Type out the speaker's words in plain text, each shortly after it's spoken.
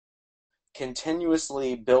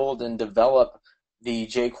continuously build and develop the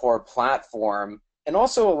JCore platform and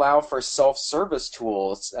also allow for self-service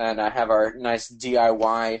tools. And I have our nice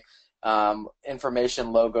DIY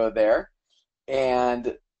information logo there.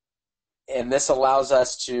 And this allows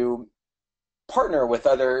us to partner with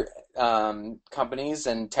other companies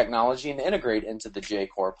and technology and integrate into the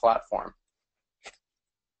JCore platform.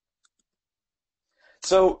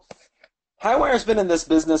 So HighWire's been in this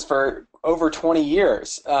business for over 20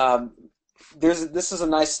 years. This is a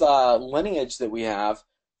nice lineage that we have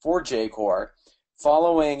for JCore.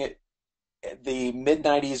 Following the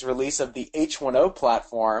mid-90s release of the H1O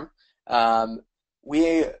platform,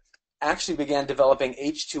 we actually began developing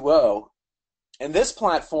H2O. And this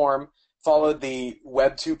platform followed the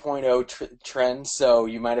Web 2.0 trend, so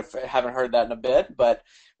you might haven't heard that in a bit, but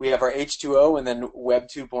we have our H2O and then Web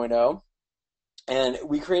 2.0. And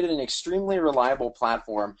we created an extremely reliable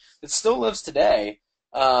platform that still lives today,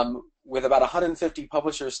 with about 150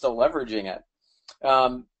 publishers still leveraging it.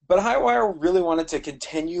 But HighWire really wanted to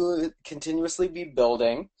continuously be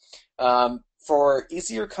building for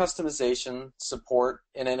easier customization, support,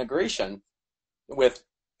 and integration with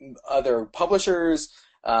other publishers,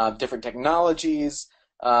 different technologies,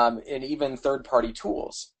 and even third-party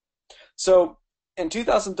tools. So in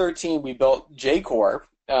 2013, we built JCore.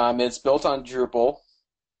 It's built on Drupal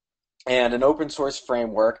and an open source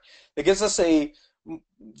framework that gives us a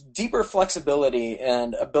deeper flexibility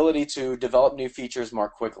and ability to develop new features more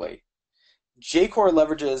quickly. JCore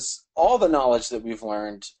leverages all the knowledge that we've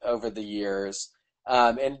learned over the years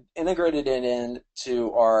and integrated it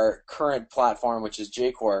into our current platform, which is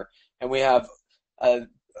JCore. And we have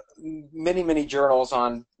many, many journals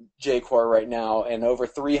on JCore right now, and over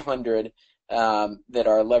 300 that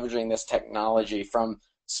are leveraging this technology, from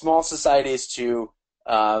small societies to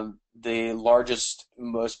the largest,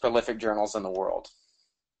 most prolific journals in the world.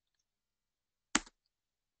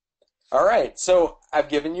 All right, so I've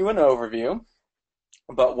given you an overview,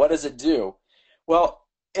 but what does it do? Well,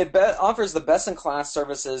 it offers the best-in-class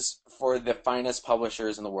services for the finest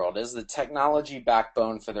publishers in the world. It is the technology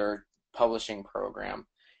backbone for their publishing program.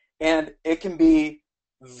 And it can be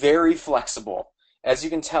very flexible. As you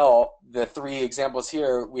can tell, the three examples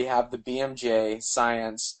here, we have the BMJ,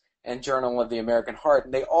 Science, and Journal of the American Heart,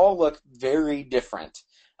 and they all look very different.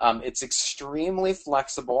 It's extremely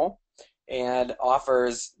flexible and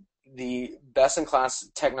offers the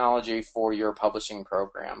best-in-class technology for your publishing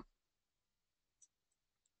program.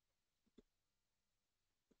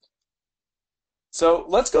 So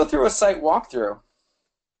let's go through a site walkthrough.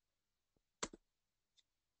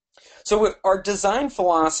 So our design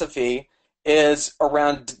philosophy is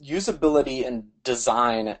around usability and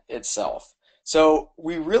design itself. So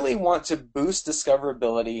we really want to boost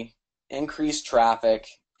discoverability, increase traffic,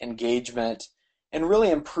 engagement, and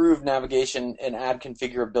really improve navigation and add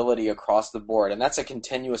configurability across the board. And that's a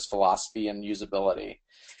continuous philosophy in usability.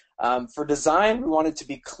 For design, we want it to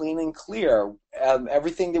be clean and clear.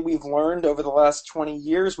 Everything that we've learned over the last 20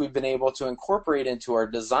 years, we've been able to incorporate into our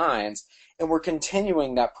designs, and we're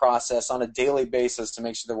continuing that process on a daily basis to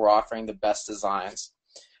make sure that we're offering the best designs.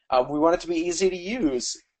 We want it to be easy to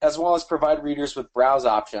use, as well as provide readers with browse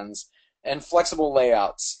options and flexible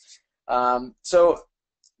layouts. So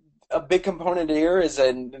a big component here is,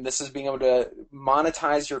 and this is being able to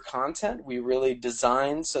monetize your content. We really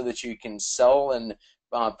design so that you can sell and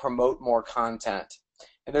promote more content.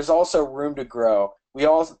 And there's also room to grow. We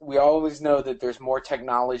always know that there's more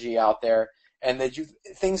technology out there, and that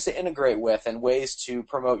things to integrate with and ways to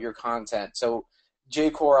promote your content. So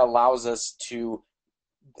JCore allows us to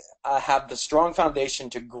have the strong foundation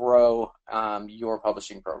to grow your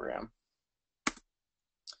publishing program.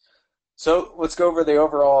 So let's go over the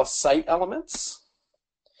overall site elements.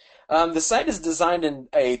 The site is designed in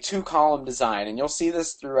a two-column design, and you'll see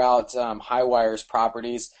this throughout HighWire's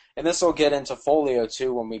properties, and this will get into Folio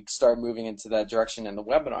too when we start moving into that direction in the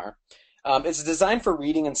webinar. It's designed for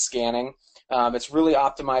reading and scanning. It's really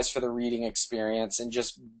optimized for the reading experience and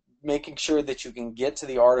just making sure that you can get to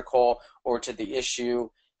the article or to the issue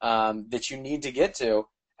that you need to get to,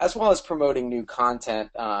 as well as promoting new content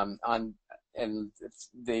in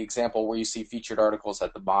the example where you see featured articles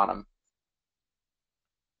at the bottom.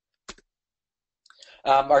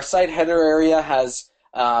 Our site header area has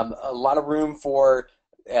a lot of room for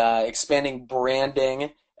expanding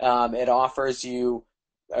branding. It offers you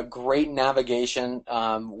a great navigation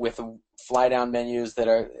with fly-down menus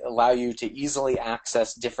that allow you to easily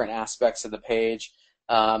access different aspects of the page.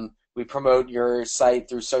 We promote your site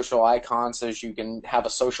through social icons so that you can have a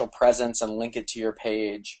social presence and link it to your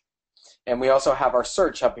page. And we also have our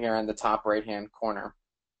search up here in the top right-hand corner.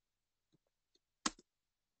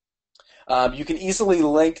 You can easily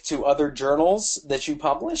link to other journals that you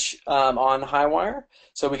publish on HighWire,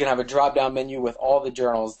 so we can have a drop-down menu with all the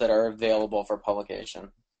journals that are available for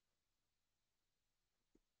publication.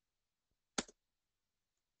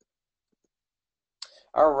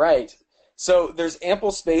 All right. So there's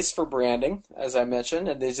ample space for branding, as I mentioned,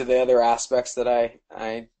 and these are the other aspects that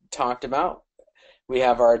I talked about. We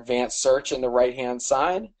have our advanced search in the right-hand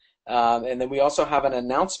side, and then we also have an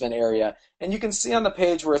announcement area. And you can see on the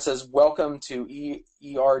page where it says Welcome to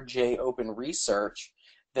ERJ Open Research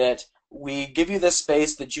that we give you this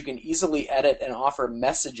space that you can easily edit and offer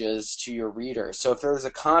messages to your readers. So if there's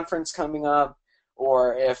a conference coming up,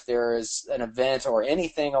 or if there's an event or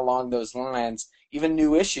anything along those lines, even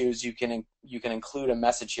new issues, you can include a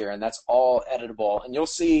message here, and that's all editable. And you'll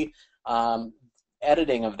see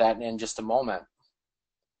editing of that in just a moment.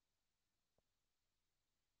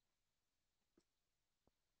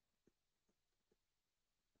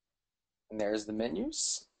 And there's the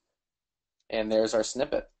menus, and there's our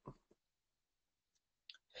snippet.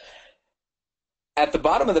 At the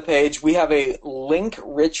bottom of the page, we have a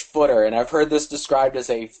link-rich footer, and I've heard this described as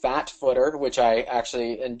a fat footer, which I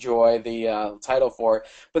actually enjoy the title for.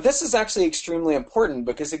 But this is actually extremely important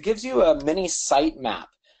because it gives you a mini sitemap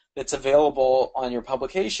that's available on your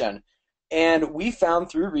publication. And we found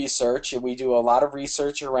through research, and we do a lot of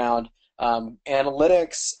research around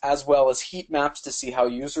analytics as well as heat maps to see how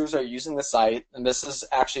users are using the site, and this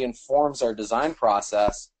actually informs our design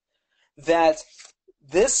process, that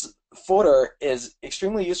this footer is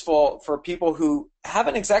extremely useful for people who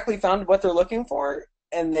haven't exactly found what they're looking for,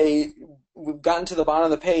 and we've gotten to the bottom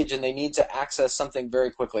of the page and they need to access something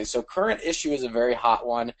very quickly. So current issue is a very hot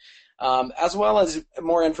one, as well as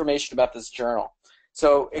more information about this journal.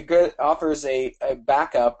 So it offers a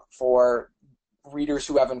backup for readers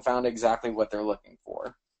who haven't found exactly what they're looking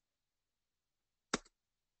for.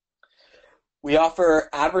 We offer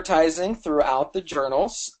advertising throughout the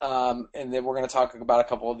journals, and then we're going to talk about a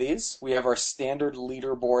couple of these. We have our standard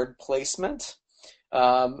leaderboard placement.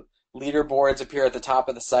 Leaderboards appear at the top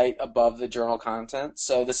of the site above the journal content.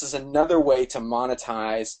 So this is another way to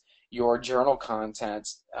monetize your journal content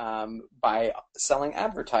by selling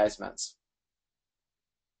advertisements.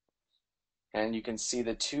 And you can see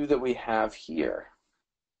the two that we have here.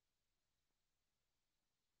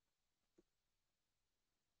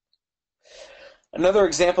 Another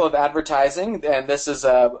example of advertising, and this is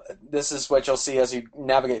what you'll see as you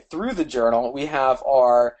navigate through the journal. We have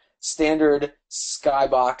our standard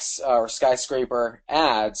skybox or skyscraper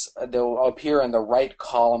ads that will appear in the right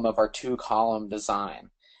column of our two-column design,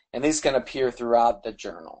 and these can appear throughout the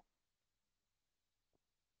journal.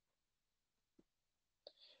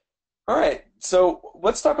 All right, so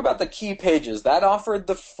let's talk about the key pages. That offered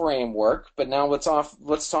the framework, but now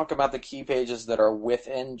let's talk about the key pages that are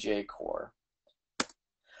within JCore.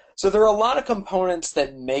 So there are a lot of components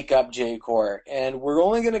that make up JCore, and we're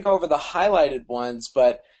only going to go over the highlighted ones,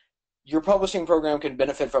 but your publishing program can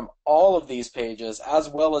benefit from all of these pages as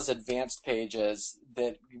well as advanced pages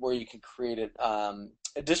where you can create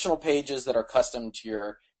additional pages that are custom to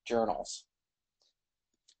your journals.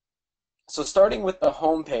 So starting with the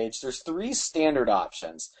home page, there's 3 standard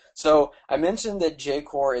options. So I mentioned that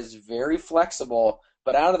JCore is very flexible,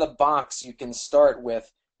 but out of the box you can start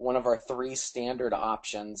with one of our 3 standard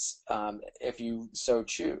options if you so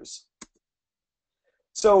choose.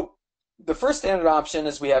 So the first standard option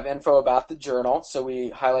is we have info about the journal, so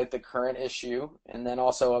we highlight the current issue and then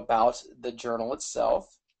also about the journal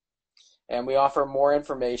itself. And we offer more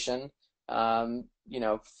information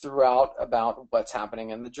throughout about what's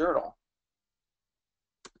happening in the journal.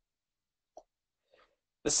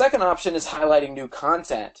 The second option is highlighting new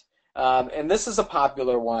content, and this is a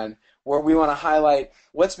popular one where we want to highlight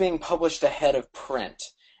what's being published ahead of print.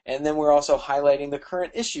 And then we're also highlighting the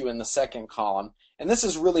current issue in the second column. And this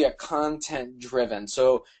is really a content driven.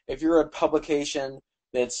 So if you're a publication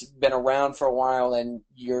that's been around for a while and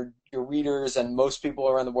your readers and most people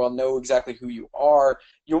around the world know exactly who you are,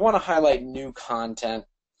 you'll want to highlight new content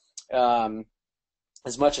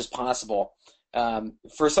as much as possible.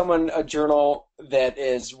 For someone, a journal that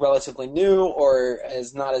is relatively new or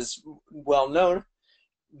is not as well known,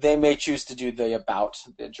 they may choose to do the about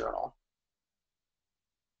the journal.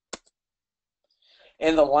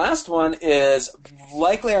 And the last one is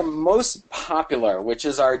likely our most popular, which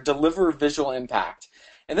is our deliver visual impact.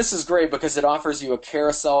 And this is great because it offers you a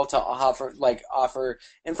carousel to offer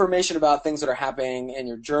information about things that are happening in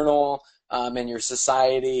your journal, in your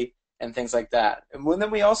society, and things like that. And then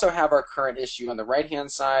we also have our current issue on the right-hand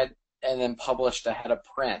side and then published ahead of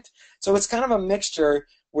print. So it's kind of a mixture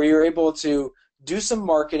where you're able to do some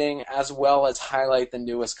marketing, as well as highlight the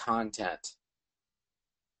newest content.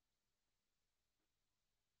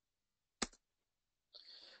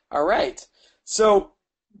 All right. So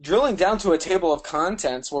drilling down to a table of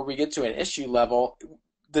contents where we get to an issue level,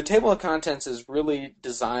 the table of contents is really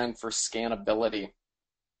designed for scannability.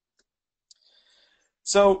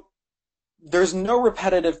 So there's no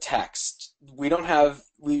repetitive text. We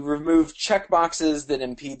remove checkboxes that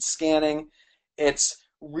impede scanning. It's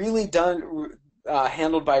really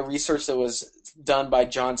handled by research that was done by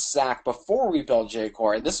John Sack before we built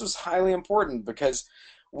JCore. This was highly important because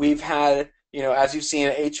we've had, as you've seen,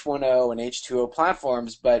 H1O and H2O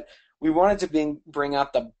platforms, but we wanted to bring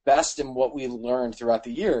out the best in what we learned throughout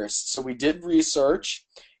the years. So we did research,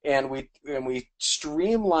 and we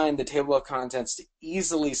streamlined the table of contents to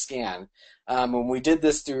easily scan. And we did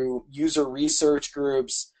this through user research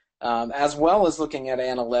groups, as well as looking at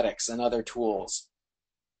analytics and other tools.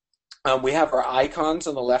 We have our icons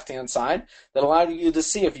on the left-hand side that allow you to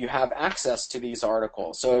see if you have access to these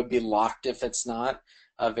articles. So it would be locked if it's not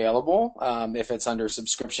available, if it's under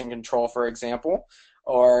subscription control, for example,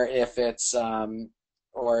 or if it's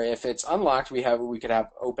unlocked, we could have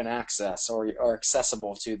open access or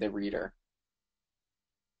accessible to the reader.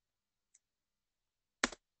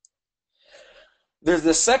 There's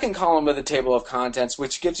the second column of the table of contents,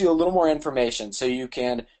 which gives you a little more information. So you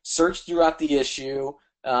can search throughout the issue.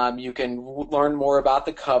 You can learn more about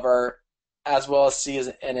the cover, as well as see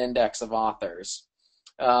an index of authors.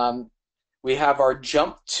 We have our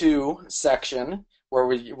Jump To section, where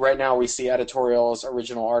right now we see editorials,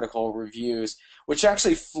 original article, reviews, which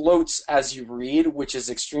actually floats as you read, which is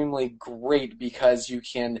extremely great because you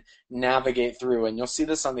can navigate through, and you'll see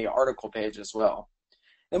this on the article page as well.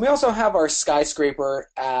 Then we also have our skyscraper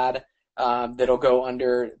ad that'll go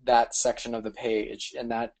under that section of the page, and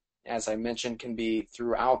that, as I mentioned, can be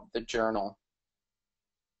throughout the journal.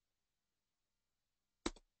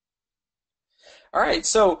 All right,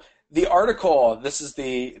 so the article, this is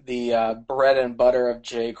the bread and butter of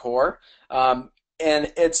JCore,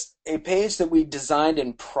 and it's a page that we designed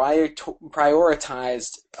and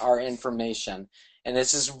prioritized our information. And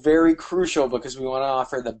this is very crucial because we want to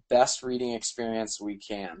offer the best reading experience we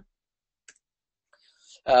can.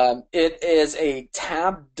 It is a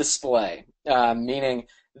tab display, meaning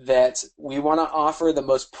that we want to offer the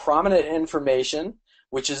most prominent information,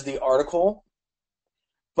 which is the article,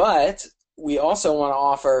 but we also want to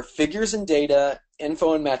offer figures and data,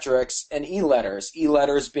 info and metrics, and e-letters.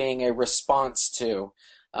 E-letters being a response to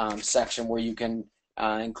section where you can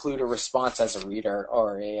include a response as a reader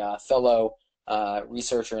or a fellow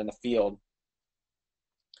researcher in the field.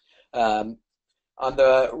 On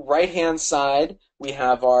the right-hand side, we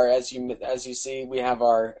have our, as you see, we have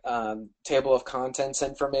our table of contents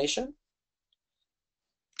information,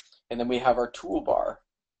 and then we have our toolbar.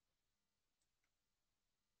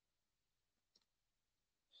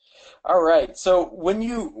 All right, so when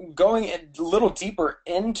you going a little deeper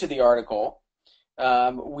into the article,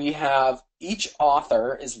 we have each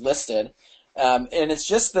author is listed, and it's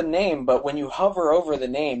just the name, but when you hover over the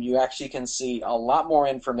name, you actually can see a lot more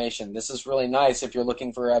information. This is really nice if you're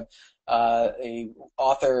looking for a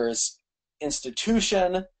author's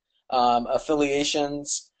institution,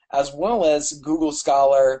 affiliations, as well as Google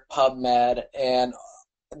Scholar, PubMed, and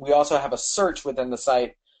we also have a search within the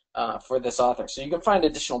site for this author. So you can find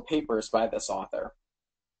additional papers by this author.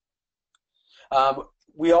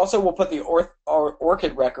 We also will put the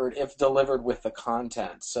ORCID record if delivered with the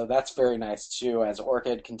content. So that's very nice too, as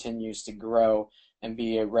ORCID continues to grow and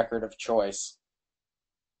be a record of choice.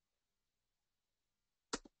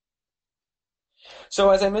 So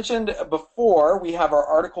as I mentioned before, we have our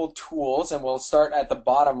article tools, and we'll start at the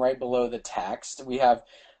bottom right below the text. We have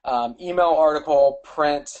email article,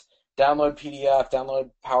 print, download PDF,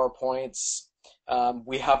 download PowerPoints.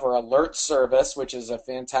 We have our alert service, which is a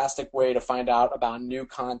fantastic way to find out about new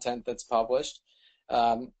content that's published.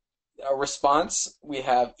 A response, we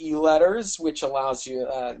have e-letters, which allows you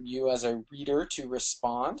as a reader to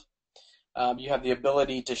respond. You have the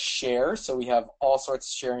ability to share, so we have all sorts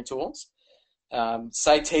of sharing tools.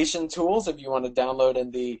 Citation tools, if you want to download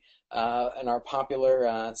in our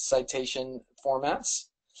popular citation formats.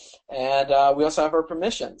 And we also have our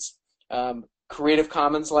permissions. Creative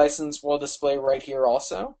Commons license will display right here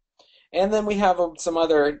also. And then we have some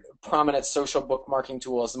other prominent social bookmarking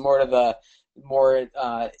tools. The more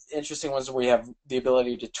interesting ones where we have the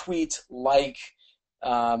ability to tweet, like,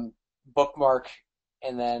 bookmark,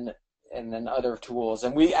 and then other tools.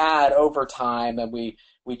 And we add over time, and we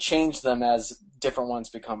change them as different ones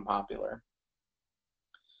become popular.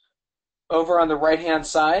 Over on the right-hand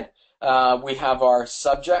side, we have our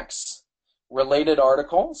subjects. related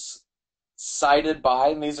articles, cited by,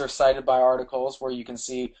 and these are cited by articles where you can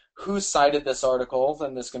see who cited this article,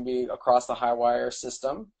 and this can be across the HighWire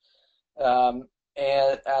system,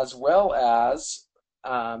 and as well as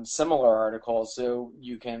similar articles. So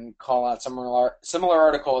you can call out similar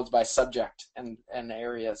articles by subject and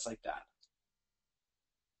areas like that.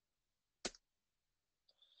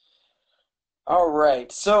 All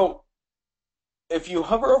right, so if you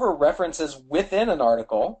hover over references within an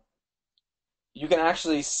article, you can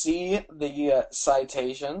actually see the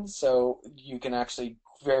citation, so you can actually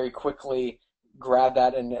very quickly grab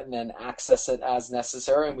that and then access it as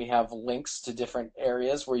necessary. And we have links to different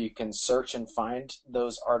areas where you can search and find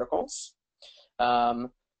those articles.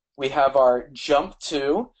 We have our jump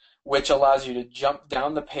to, which allows you to jump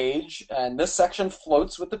down the page, and this section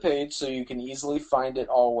floats with the page so you can easily find it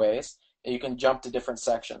always. You can jump to different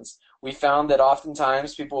sections. We found that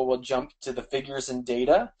oftentimes people will jump to the figures and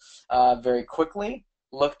data very quickly,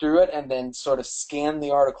 look through it, and then sort of scan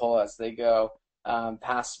the article as they go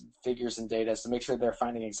past figures and data to make sure they're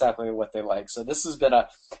finding exactly what they like. So this has been a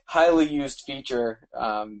highly used feature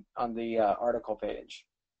on the article page.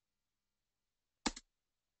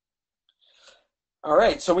 All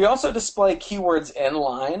right, so we also display keywords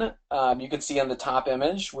inline. You can see on the top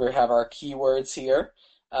image we have our keywords here.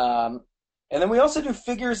 And then we also do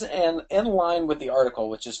figures in line with the article,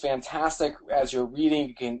 which is fantastic. As you're reading,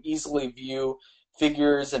 you can easily view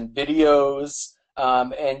figures and videos,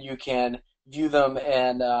 and you can view them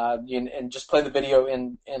and just play the video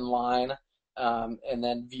in line, and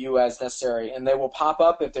then view as necessary. And they will pop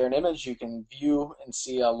up if they're an image. You can view and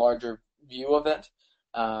see a larger view of it.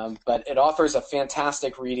 But it offers a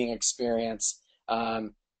fantastic reading experience,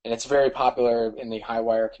 and it's very popular in the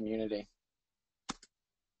HighWire community.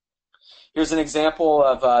 Here's an example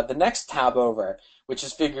of the next tab over, which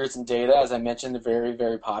is figures and data. As I mentioned, very,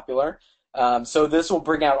 very popular. So this will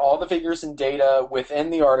bring out all the figures and data within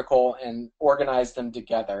the article and organize them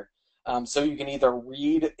together. So you can either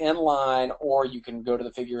read in line or you can go to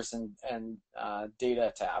the figures and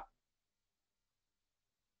data tab.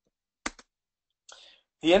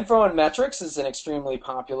 The info and metrics is an extremely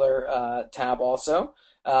popular tab also.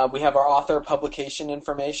 We have our author publication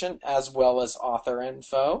information as well as author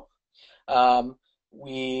info.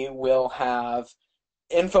 We will have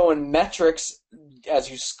info and metrics as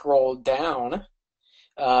you scroll down.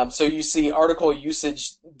 So you see article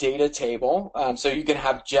usage data table. So you can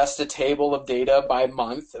have just a table of data by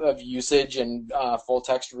month of usage and full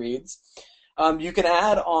text reads. You can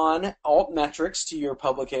add on alt metrics to your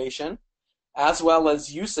publication as well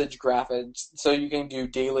as usage graphics. So you can do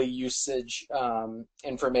daily usage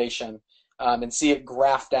information and see it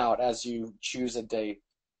graphed out as you choose a date.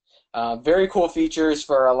 Very cool features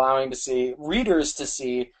for allowing readers to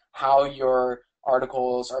see how your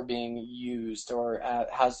articles are being used, or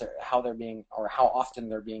how they're being, or how often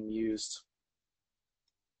they're being used.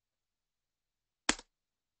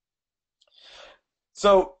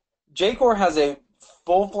 So JCore has a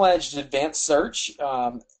full-fledged advanced search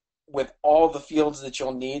with all the fields that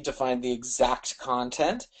you'll need to find the exact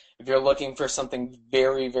content. If you're looking for something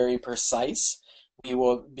very, very precise, we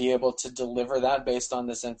will be able to deliver that based on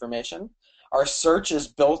this information. Our search is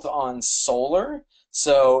built on Solr,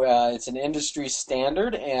 so it's an industry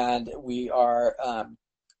standard, and we are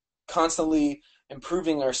constantly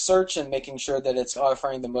improving our search and making sure that it's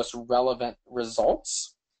offering the most relevant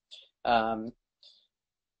results. You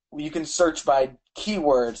can search by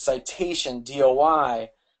keyword, citation, DOI,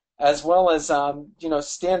 as well as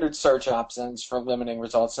standard search options for limiting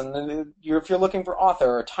results. And then if you're looking for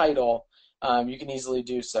author or title, you can easily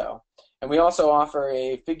do so. And we also offer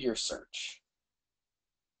a figure search.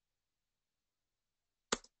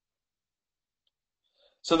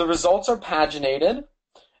 So the results are paginated.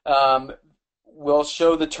 We'll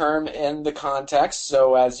show the term in the context.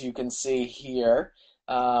 So as you can see here,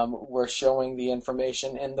 we're showing the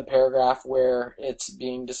information in the paragraph where it's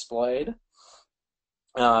being displayed.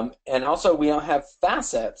 And also we have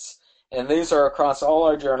facets. And these are across all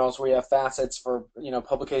our journals. We have facets for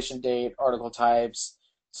publication date, article types,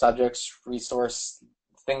 subjects, resource,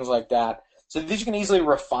 things like that. So these you can easily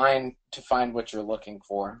refine to find what you're looking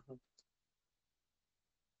for.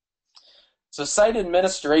 So site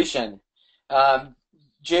administration.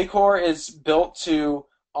 JCore is built to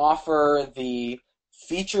offer the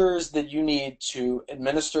features that you need to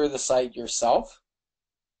administer the site yourself.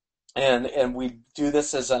 And we do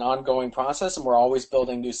this as an ongoing process, and we're always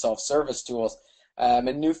building new self-service tools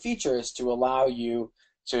and new features to allow you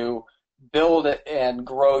to build and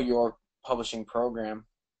grow your publishing program.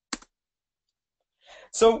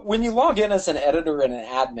 So when you log in as an editor and an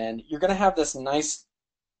admin, you're going to have this nice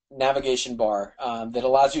navigation bar that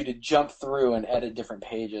allows you to jump through and edit different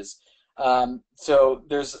pages. So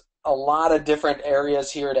there's a lot of different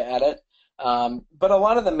areas here to edit, but a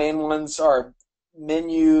lot of the main ones are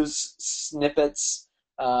menus, snippets,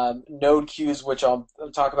 node queues, which I'll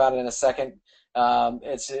talk about in a second.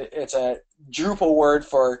 It's a Drupal word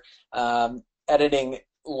for editing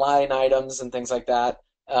line items and things like that,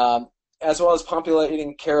 as well as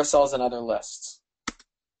populating carousels and other lists.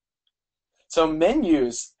 So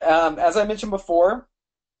menus, as I mentioned before,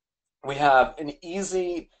 we have an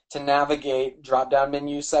easy to navigate drop-down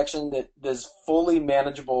menu section that is fully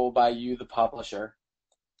manageable by you, the publisher.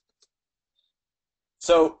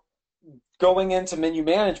 So going into menu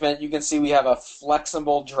management, you can see we have a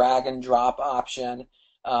flexible drag and drop option.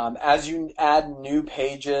 As you add new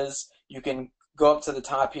pages, you can go up to the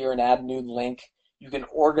top here and add a new link. You can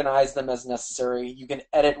organize them as necessary. You can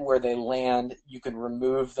edit where they land. You can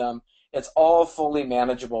remove them. It's all fully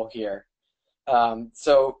manageable here.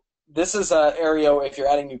 So this is an area, if you're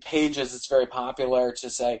adding new pages, it's very popular to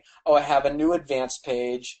say, oh, I have a new advanced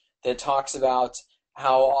page that talks about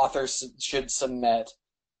how authors should submit.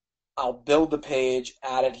 I'll build the page,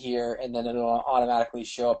 add it here, and then it'll automatically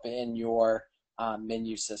show up in your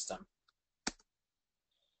menu system.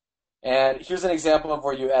 And here's an example of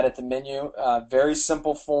where you edit the menu. Very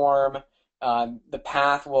simple form. The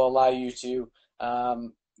path will allow you to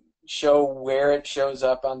show where it shows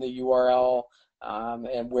up on the URL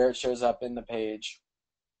and where it shows up in the page.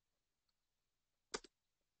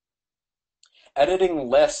 Editing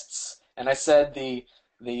lists, and I said the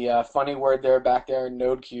funny word there back there,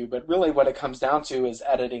 node queue, but really what it comes down to is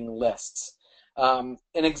editing lists. An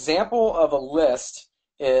example of a list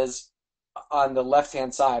is on the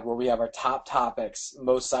left-hand side where we have our top topics,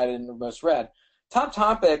 most cited and most read. Top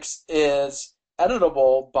topics is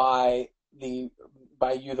editable by you,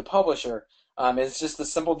 the publisher. It's just a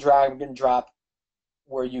simple drag and drop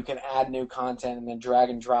where you can add new content and then drag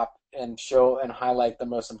and drop and show and highlight the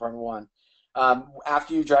most important one.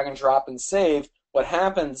 After you drag and drop and save, what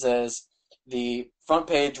happens is the front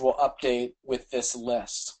page will update with this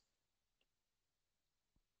list.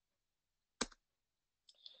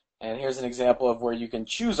 And here's an example of where you can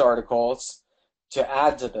choose articles to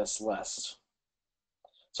add to this list.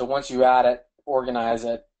 So once you add it, organize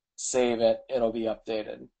it, save it, it'll be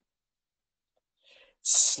updated.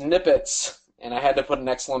 Snippets, and I had to put an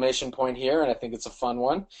exclamation point here, and I think it's a fun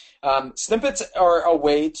one. Snippets are a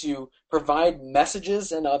way to provide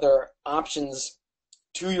messages and other options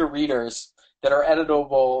to your readers that are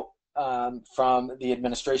editable from the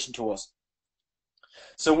administration tools.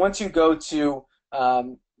 So once you go to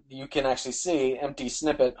you can actually see empty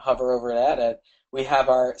snippet, hover over to edit. We have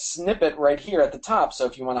our snippet right here at the top. So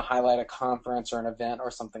if you want to highlight a conference or an event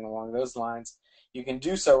or something along those lines, you can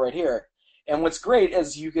do so right here. And what's great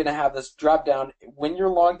is you can have this drop down. When you're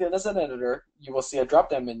logged in as an editor, you will see a drop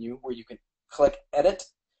down menu where you can click edit,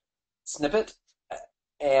 snippet,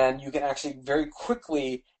 and you can actually very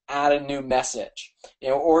quickly add a new message,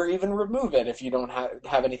 or even remove it if you don't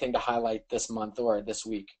have anything to highlight this month or this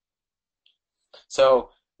week. So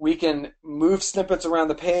we can move snippets around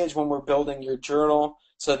the page when we're building your journal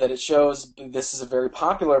so that it shows this is a very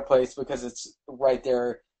popular place because it's right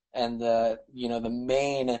there and the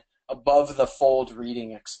main above the fold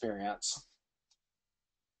reading experience.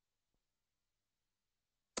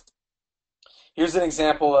 Here's an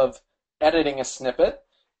example of editing a snippet.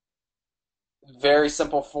 Very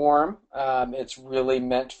simple form. It's really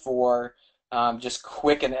meant for just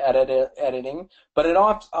quick and editing, but it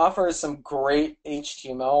offers some great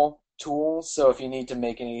HTML tools, so if you need to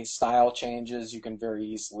make any style changes, you can very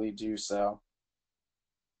easily do so.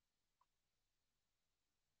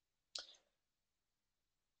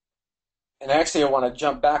 And actually, I want to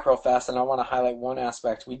jump back real fast, and I want to highlight one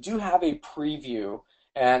aspect. We do have a preview,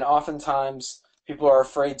 and oftentimes people are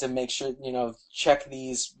afraid to make sure, check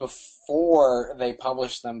these before they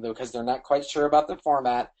publish them, because they're not quite sure about the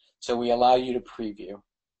format. So we allow you to preview.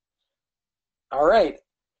 All right.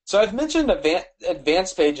 So I've mentioned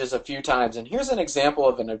advanced pages a few times, and here's an example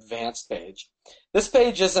of an advanced page. This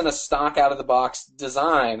page isn't a stock out-of-the-box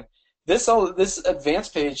design. This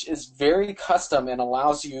advanced page is very custom and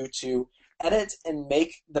allows you to edit and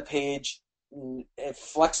make the page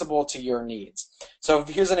flexible to your needs. So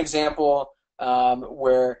here's an example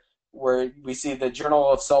where we see the Journal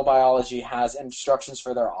of Cell Biology has instructions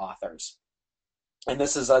for their authors. And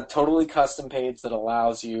this is a totally custom page that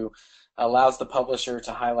allows the publisher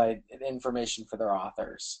to highlight information for their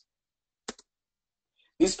authors.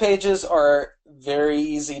 These pages are very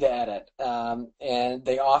easy to edit, and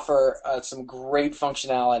they offer some great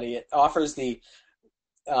functionality. It offers the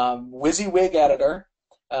WYSIWYG editor,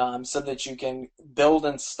 so that you can build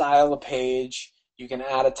and style a page, you can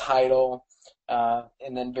add a title,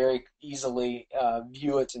 and then very easily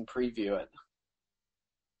view it and preview it.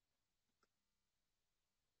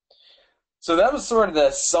 So that was sort of the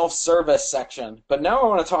self-service section, but now I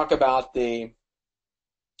want to talk about the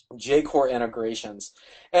JCore integrations.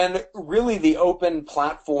 And really the open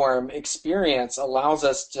platform experience allows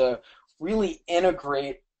us to really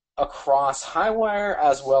integrate across HighWire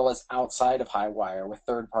as well as outside of HighWire with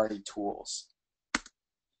third-party tools.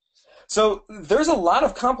 So there's a lot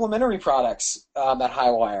of complementary products at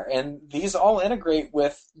HighWire, and these all integrate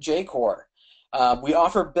with JCore. We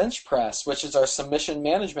offer Bench Press, which is our submission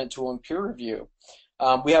management tool and peer review.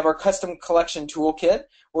 We have our custom collection toolkit,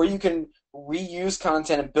 where you can reuse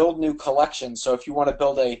content and build new collections. So if you want to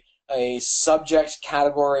build a subject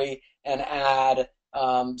category and add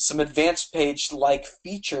some advanced page-like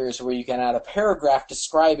features where you can add a paragraph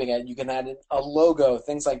describing it, you can add a logo,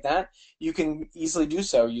 things like that, you can easily do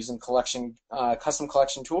so using custom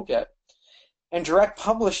collection toolkit. And direct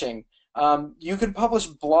publishing. You can publish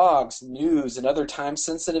blogs, news, and other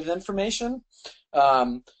time-sensitive information.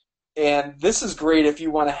 And this is great if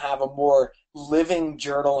you want to have a more living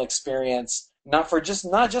journal experience, not just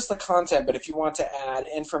the content, but if you want to add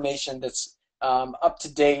information that's up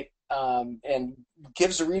to date and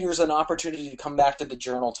gives readers an opportunity to come back to the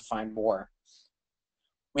journal to find more.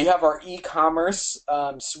 We have our e-commerce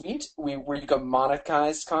suite where you can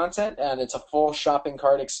monetize content, and it's a full shopping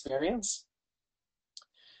cart experience.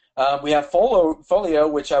 We have Folio,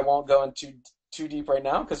 which I won't go into too deep right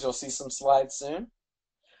now because you'll see some slides soon.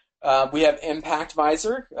 We have Impact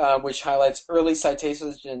Visor, which highlights early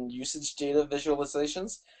citation and usage data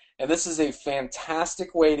visualizations. And this is a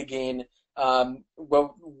fantastic way to gain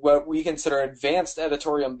what we consider advanced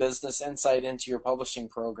editorial and business insight into your publishing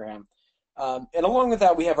program. And along with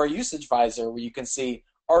that, we have our Usage Visor, where you can see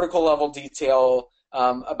article level detail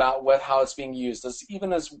about how it's being used, you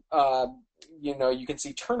can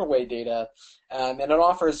see turnaway data, and it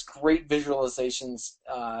offers great visualizations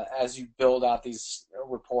as you build out these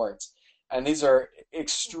reports. And these are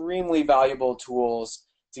extremely valuable tools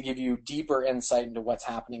to give you deeper insight into what's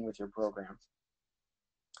happening with your program.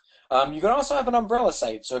 You can also have an umbrella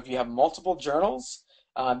site. So if you have multiple journals,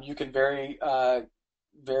 you can very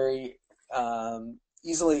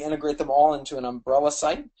easily integrate them all into an umbrella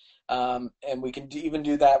site. And we can even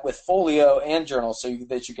do that with Folio and journals, so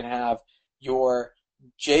that you can have your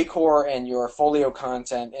JCore and your Folio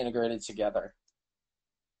content integrated together.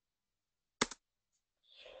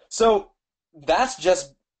 So that's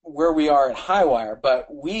just where we are at HighWire, but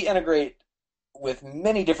we integrate with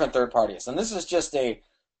many different third parties, and this is just a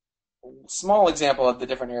small example of the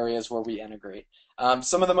different areas where we integrate.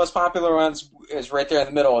 Some of the most popular ones is right there in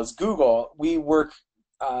the middle is Google. We work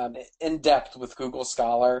in depth with Google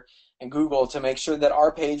Scholar and Google to make sure that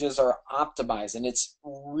our pages are optimized, and it's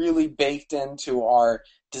really baked into our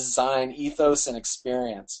design ethos and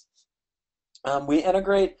experience. We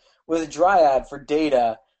integrate with Dryad for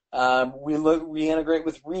data. We integrate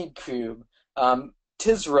with ReadCube,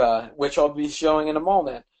 Tizra, which I'll be showing in a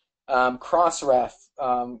moment, Crossref,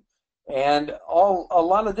 and a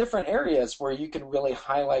lot of different areas where you can really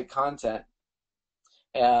highlight content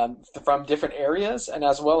from different areas, and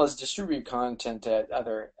as well as distribute content at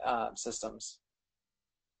other systems.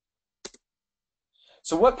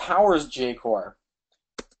 So what powers JCore?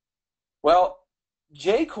 Well,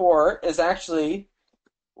 JCore is actually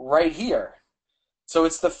right here. So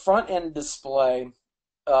it's the front-end display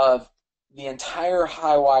of the entire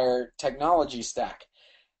HighWire technology stack.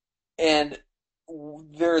 And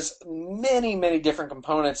there's many, many different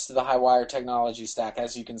components to the HighWire technology stack,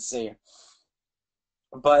 as you can see.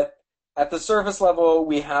 But at the surface level,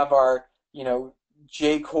 we have our,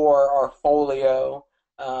 JCore, our Folio,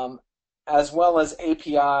 as well as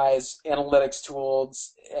APIs, analytics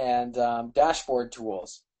tools, and dashboard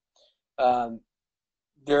tools.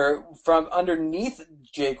 They're from underneath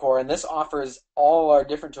JCore, and this offers all our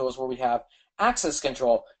different tools where we have access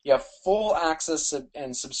control. You have full access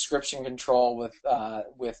and subscription control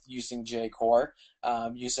with using JCore,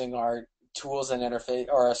 using our tools and interface,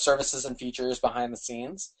 or our services and features behind the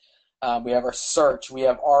scenes. We have our search. We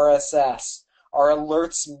have RSS, our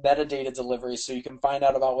alerts metadata delivery, so you can find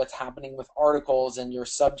out about what's happening with articles in your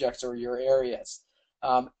subjects or your areas,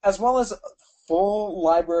 as well as full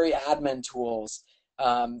library admin tools.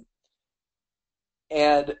 And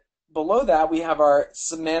below that, we have our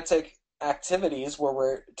semantic activities where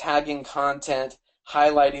we're tagging content,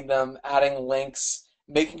 highlighting them, adding links,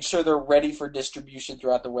 making sure they're ready for distribution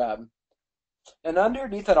throughout the web. And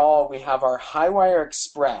underneath it all, we have our HighWire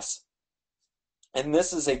Express. And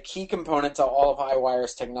this is a key component to all of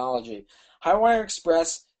HighWire's technology. HighWire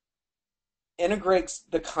Express integrates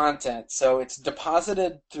the content. So it's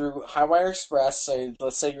deposited through HighWire Express. So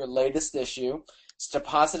let's say your latest issue. It's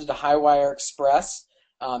deposited to HighWire Express.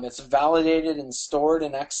 It's validated and stored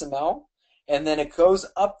in XML. And then it goes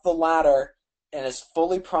up the ladder and is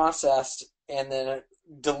fully processed and then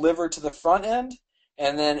delivered to the front end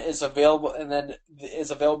and then is available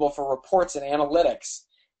for reports and analytics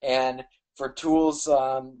and for tools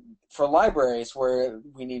for libraries where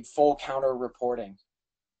we need full counter reporting.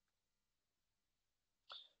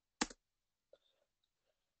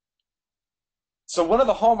 So one of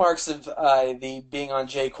the hallmarks of the being on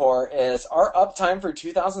JCore is our uptime for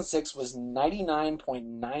 2006 was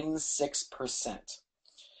 99.96%.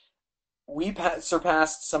 We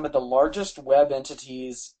surpassed some of the largest web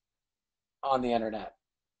entities on the internet.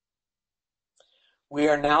 We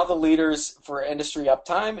are now the leaders for industry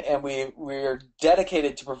uptime, and we're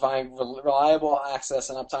dedicated to provide reliable access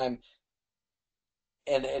and uptime,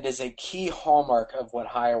 and it is a key hallmark of what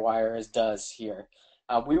HighWire does here.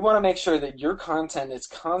 We want to make sure that your content is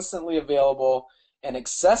constantly available and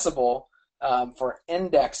accessible for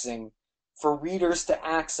indexing, for readers to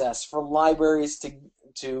access, for libraries to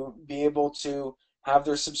be able to have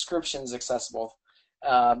their subscriptions accessible.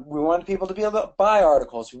 We want people to be able to buy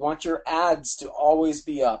articles. We want your ads to always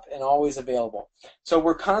be up and always available. So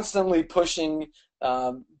we're constantly pushing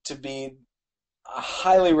to be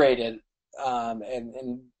highly rated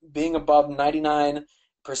and being above 99%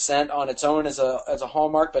 on its own as a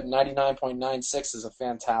hallmark, but 99.96 is a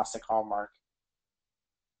fantastic hallmark.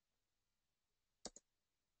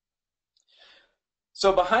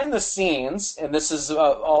 So behind the scenes, and this is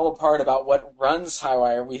all a part about what runs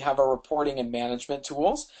HighWire, we have our reporting and management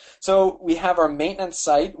tools. So we have our maintenance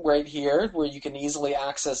site right here where you can easily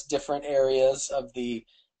access different areas of the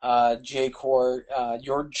JCore,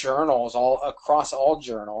 your journals, all across all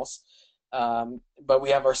journals. But we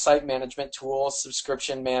have our site management tools,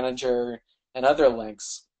 subscription manager, and other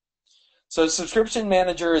links. So subscription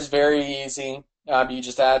manager is very easy. You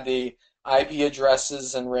just add the IP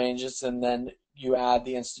addresses and ranges, and then you add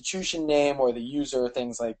the institution name or the user,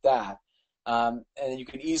 things like that. And you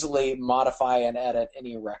can easily modify and edit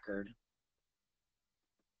any record.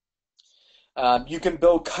 You can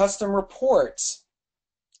build custom reports.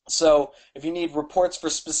 So if you need reports for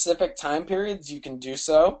specific time periods, you can do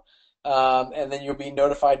so. And then you'll be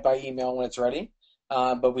notified by email when it's ready.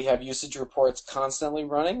 But we have usage reports constantly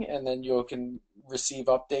running, and then you can receive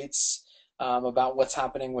updates about what's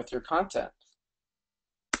happening with your content.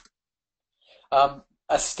 A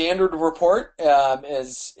standard report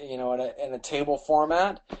is, in a table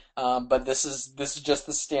format, but this is just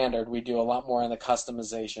the standard. We do a lot more in the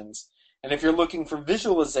customizations. And if you're looking for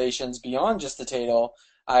visualizations beyond just the table,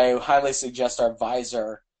 I highly suggest our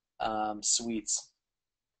Visor suites.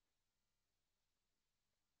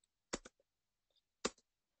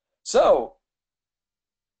 So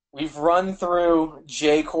we've run through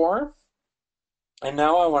JCore, and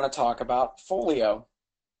now I want to talk about Folio.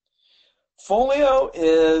 Folio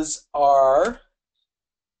is our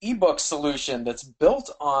ebook solution that's built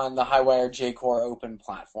on the HighWire JCore open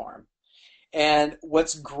platform. And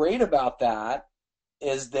what's great about that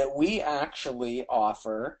is that we actually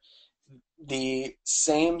offer the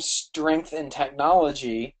same strength and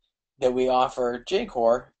technology that we offer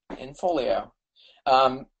JCore in Folio.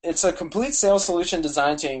 It's a complete sales solution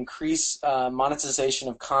designed to increase monetization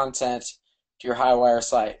of content to your HighWire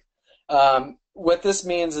site. What this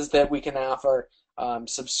means is that we can offer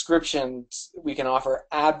subscriptions, we can offer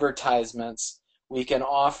advertisements, we can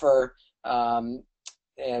offer and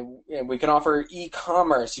we can offer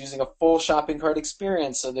e-commerce using a full shopping cart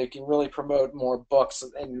experience so they can really promote more books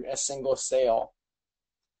in a single sale.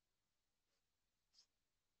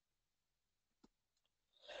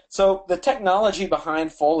 So the technology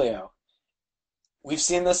behind Folio, we've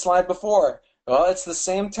seen this slide before. Well, it's the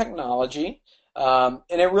same technology, and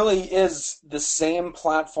it really is the same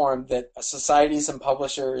platform that societies and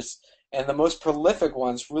publishers and the most prolific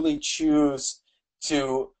ones really choose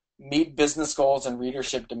to meet business goals and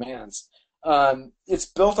readership demands. It's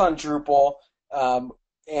built on Drupal,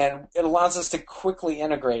 and it allows us to quickly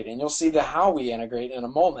integrate, and you'll see how we integrate in a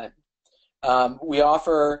moment. We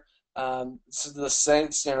offer the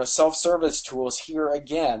same, self-service tools here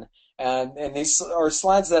again, and these are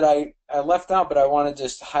slides that I left out, but I want to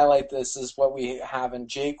just highlight this as what we have in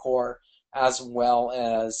JCore as well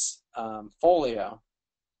as Folio.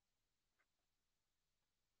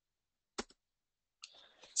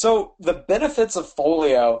 So the benefits of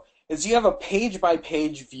Folio is you have a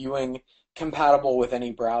page-by-page viewing compatible with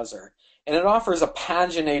any browser, and it offers a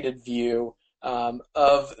paginated view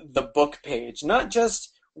of the book page, not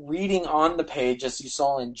just reading on the page as you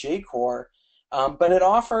saw in JCore, but it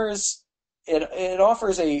offers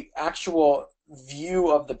a actual view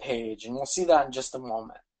of the page, and we'll see that in just a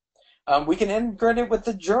moment. We can integrate it with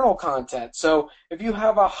the journal content. So if you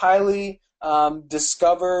have a highly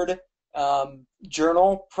discovered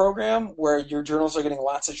journal program where your journals are getting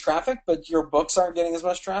lots of traffic, but your books aren't getting as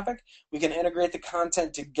much traffic, we can integrate the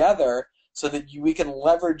content together so that we can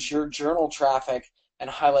leverage your journal traffic and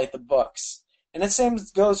highlight the books. And the same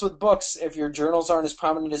goes with books. If your journals aren't as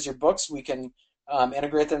prominent as your books, we can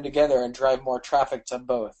integrate them together and drive more traffic to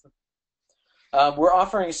both. We're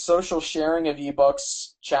offering social sharing of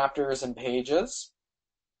ebooks, chapters, and pages.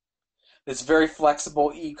 There's very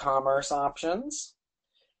flexible e-commerce options.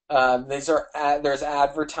 There's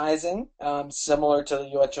advertising, similar to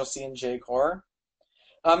what you'll see in JCore.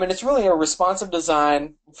 And it's really a responsive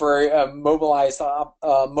design for a mobile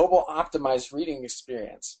optimized reading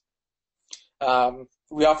experience.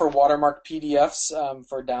 We offer watermarked PDFs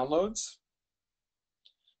for downloads.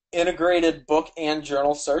 Integrated book and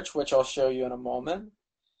journal search, which I'll show you in a moment.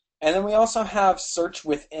 And then we also have search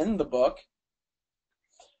within the book.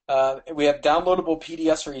 We have downloadable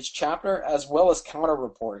PDFs for each chapter, as well as counter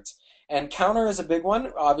reports. And counter is a big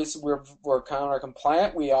one. Obviously, we're counter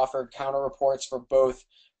compliant. We offer counter reports for both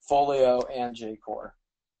Folio and JCore.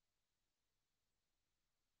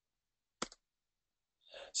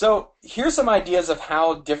 So here's some ideas of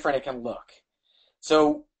how different it can look.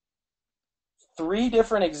 So 3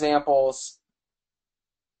 different examples,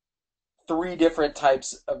 3 different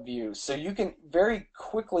types of views. So you can very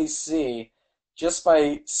quickly see, just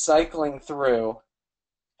by cycling through,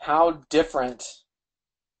 how different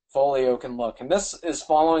Folio can look. And this is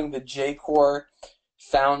following the JCore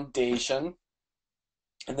foundation.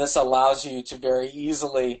 And this allows you to very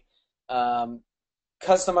easily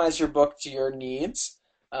customize your book to your needs.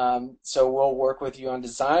 So we'll work with you on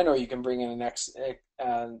design, or you can bring in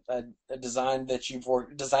a designer that you've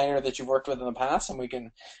worked with in the past, and we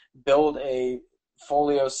can build a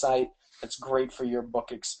Folio site that's great for your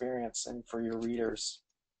book experience and for your readers.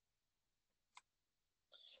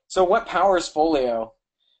 So what powers Folio?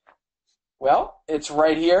 Well, it's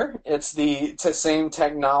right here. It's the same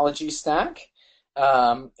technology stack.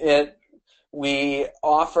 We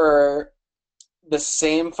offer the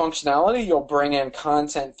same functionality. You'll bring in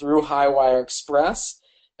content through HighWire Express.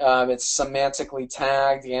 It's semantically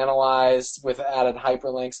tagged, analyzed with added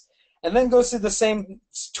hyperlinks, and then goes through the same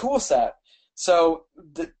tool set. So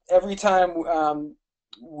every time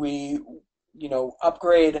we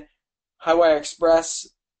upgrade HighWire Express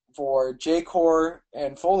for JCore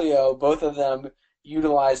and Folio, both of them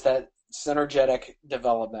utilize that synergetic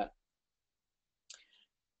development.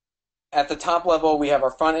 At the top level, we have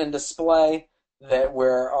our front-end display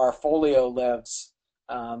where our Folio lives,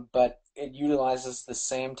 but it utilizes the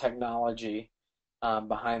same technology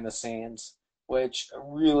behind the scenes, which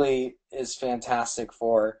really is fantastic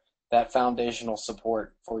for that foundational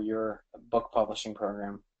support for your book publishing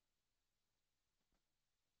program.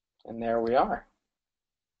 And there we are.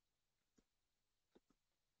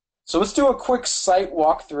 So let's do a quick site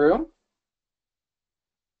walkthrough.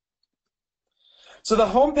 So the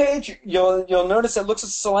homepage, you'll notice it looks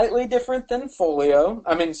slightly different than Folio.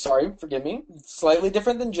 Forgive me, slightly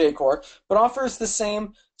different than JCore, but offers the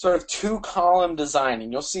same sort of 2-column design.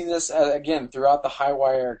 And you'll see this again throughout the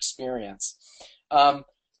HighWire experience.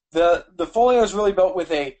 The Folio is really built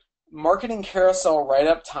with a marketing carousel right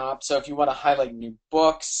up top. So if you want to highlight new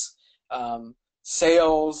books,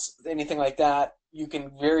 sales, anything like that, you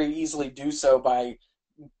can very easily do so by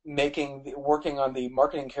working on the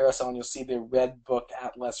marketing carousel, and you'll see the red book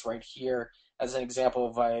atlas right here as an example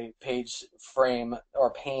of a page frame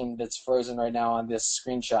or pane that's frozen right now on this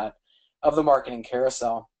screenshot of the marketing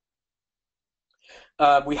carousel.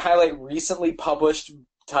 We highlight recently published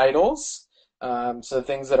titles, so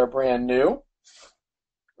things that are brand new.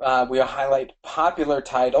 We highlight popular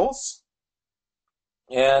titles,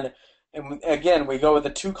 and again, we go with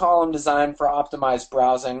a 2-column design for optimized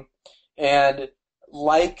browsing. And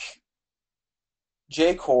like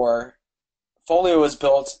JCore, Folio is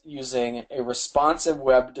built using a responsive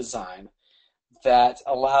web design that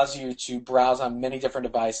allows you to browse on many different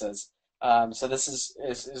devices. So this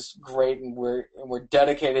is great, and we're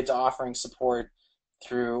dedicated to offering support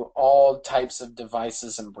through all types of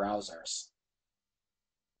devices and browsers.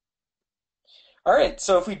 All right,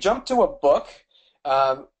 so if we jump to a book,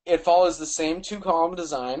 it follows the same 2-column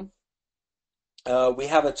design. We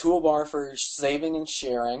have a toolbar for saving and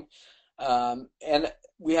sharing, and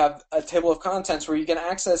we have a table of contents where you can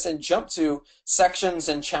access and jump to sections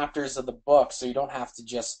and chapters of the book, so you don't have to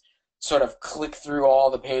just sort of click through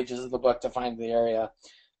all the pages of the book to find the area.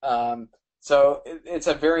 So it's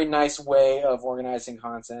a very nice way of organizing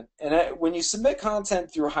content. And when you submit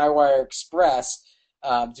content through HighWire Express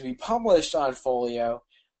to be published on Folio,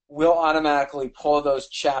 we'll automatically pull those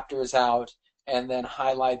chapters out and then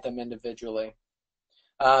highlight them individually.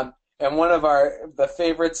 And one of the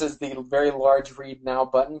favorites is the very large Read Now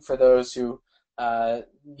button for those who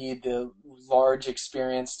need the large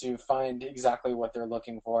experience to find exactly what they're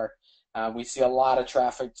looking for. We see a lot of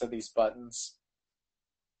traffic to these buttons.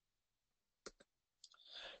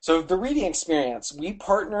 So the reading experience, we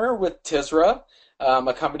partner with Tisra,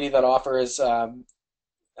 a company that offers a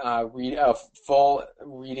full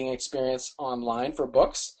reading experience online for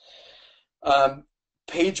books.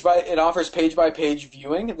 It offers page-by-page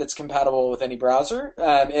viewing that's compatible with any browser,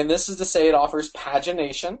 and this is to say it offers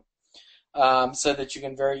pagination, so that you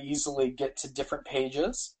can very easily get to different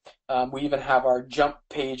pages. We even have our jump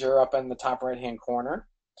pager up in the top right-hand corner.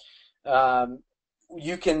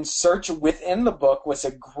 You can search within the book, which is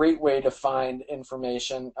a great way to find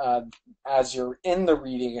information as you're in the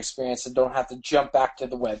reading experience and don't have to jump back to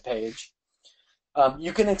the web page.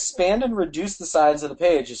 You can expand and reduce the size of the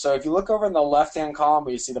page. So if you look over in the left-hand column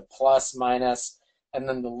where you see the plus, minus, and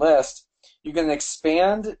then the list, you can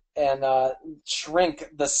expand and shrink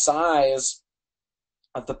the size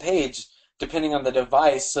of the page depending on the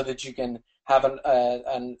device so that you can have an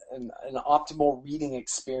optimal reading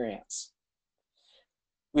experience.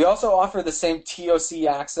 We also offer the same TOC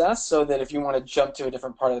access so that if you want to jump to a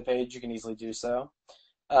different part of the page, you can easily do so.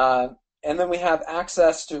 And then we have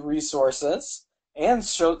access to resources and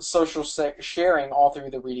social sharing all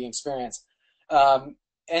through the reading experience. And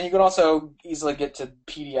you can also easily get to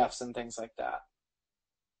PDFs and things like that.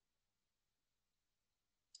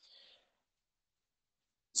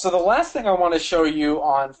 So the last thing I want to show you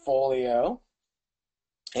on Folio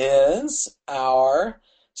is our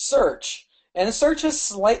search. And the search is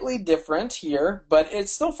slightly different here, but it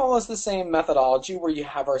still follows the same methodology where you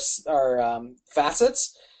have our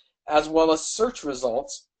facets as well as search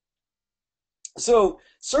results. So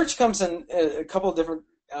search comes in a couple of different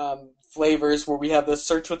flavors where we have the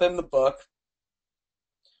search within the book.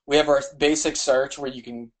 We have our basic search where you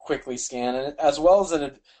can quickly scan it, as well as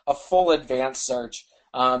a full advanced search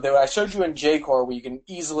that I showed you in JCore where you can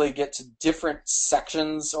easily get to different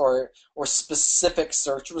sections or specific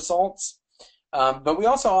search results. But we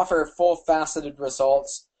also offer full faceted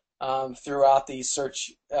results throughout the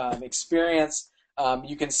search experience.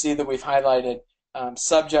 You can see that we've highlighted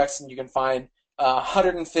subjects, and you can find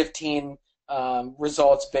 115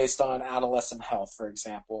 results based on adolescent health, for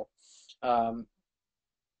example. And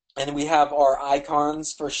we have our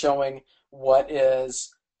icons for showing what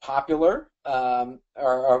is popular, what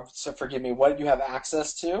you have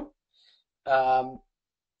access to.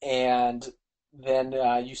 And then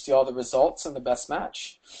you see all the results and the best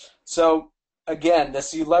match. So again,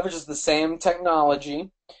 this leverages the same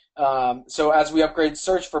technology. So as we upgrade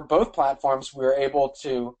search for both platforms, we're able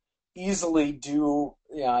to easily do,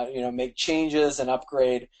 make changes and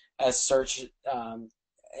upgrade as search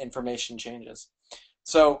information changes.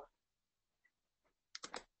 So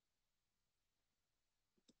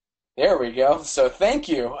there we go. So thank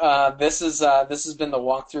you. This has been the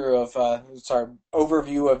walkthrough of our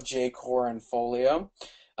overview of JCore and Folio.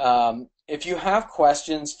 If you have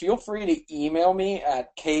questions, feel free to email me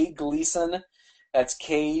at kgleason, that's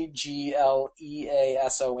KGLEASON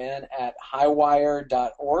at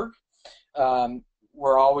highwire.org.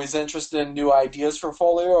 We're always interested in new ideas for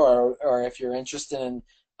Folio, or if you're interested in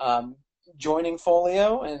joining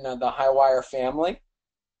Folio and the HighWire family.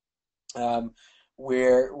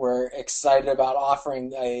 We're excited about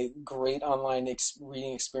offering a great online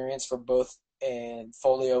reading experience for both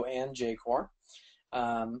Folio and JCore.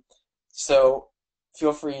 So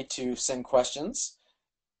feel free to send questions.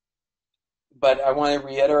 But I want to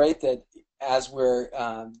reiterate that as we're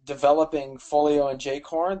developing Folio and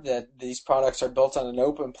JCore, that these products are built on an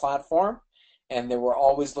open platform, and that we're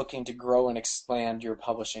always looking to grow and expand your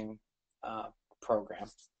publishing program.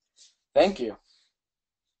 Thank you.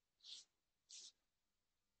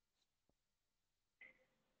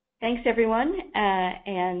 Thanks, everyone.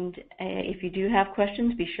 And if you do have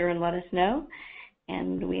questions, be sure and let us know.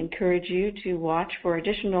 And we encourage you to watch for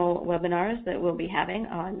additional webinars that we'll be having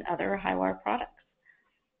on other HighWire products.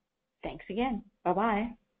 Thanks again.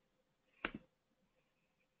 Bye-bye.